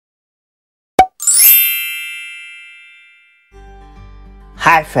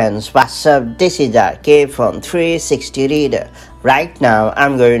Hi friends, what's up? This is RK from 360 Reader. Right now,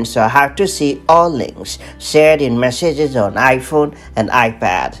 I'm going to show how to see all links shared in messages on iPhone and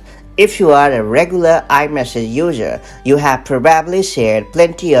iPad. If you are a regular iMessage user, you have probably shared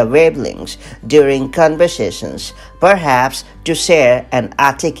plenty of web links during conversations, perhaps to share an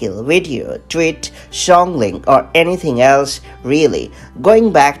article, video, tweet, song link, or anything else really.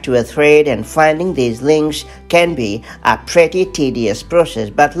 Going back to a thread and finding these links can be a pretty tedious process,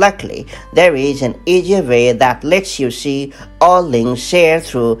 but luckily there is an easier way that lets you see all links shared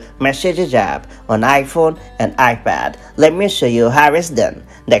through Messages app on iPhone and iPad. Let me show you how it's done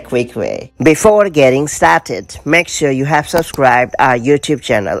the quick way. Before getting started, make sure you have subscribed our YouTube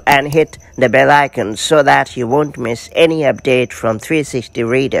channel and hit the bell icon so that you won't miss any update from 360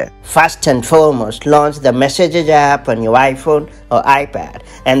 Reader. First and foremost, launch the Messages app on your iPhone or iPad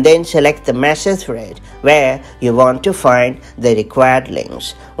and then select the message thread where you want to find the required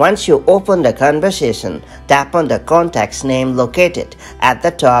links. Once you open the conversation, tap on the contact's name located at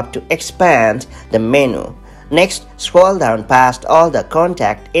the top to expand the menu. Next, scroll down past all the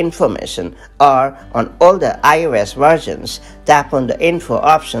contact information, or on older iOS versions, tap on the info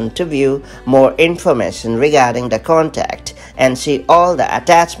option to view more information regarding the contact and see all the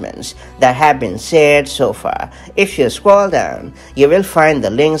attachments that have been shared so far. If you scroll down, you will find the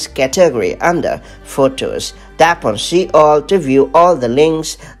links category under Photos. Tap on See All to view all the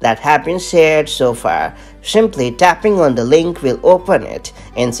links that have been shared so far. Simply tapping on the link will open it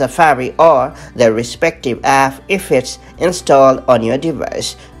in Safari or the respective app if it's installed on your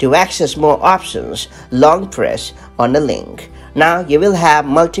device. To access more options, long press on the link. Now you will have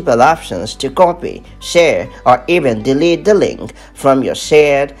multiple options to copy, share, or even delete the link from your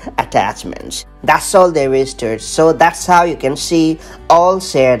shared attachments. That's all there is to it. So that's how you can see all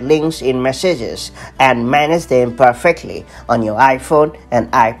shared links in Messages and manage them perfectly on your iPhone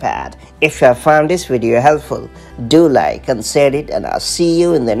and iPad. If you have found this video helpful, do like and share it, and I'll see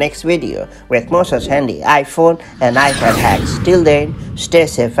you in the next video with more such handy iPhone and iPad hacks. Till then, stay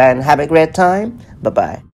safe and have a great time. Bye-bye.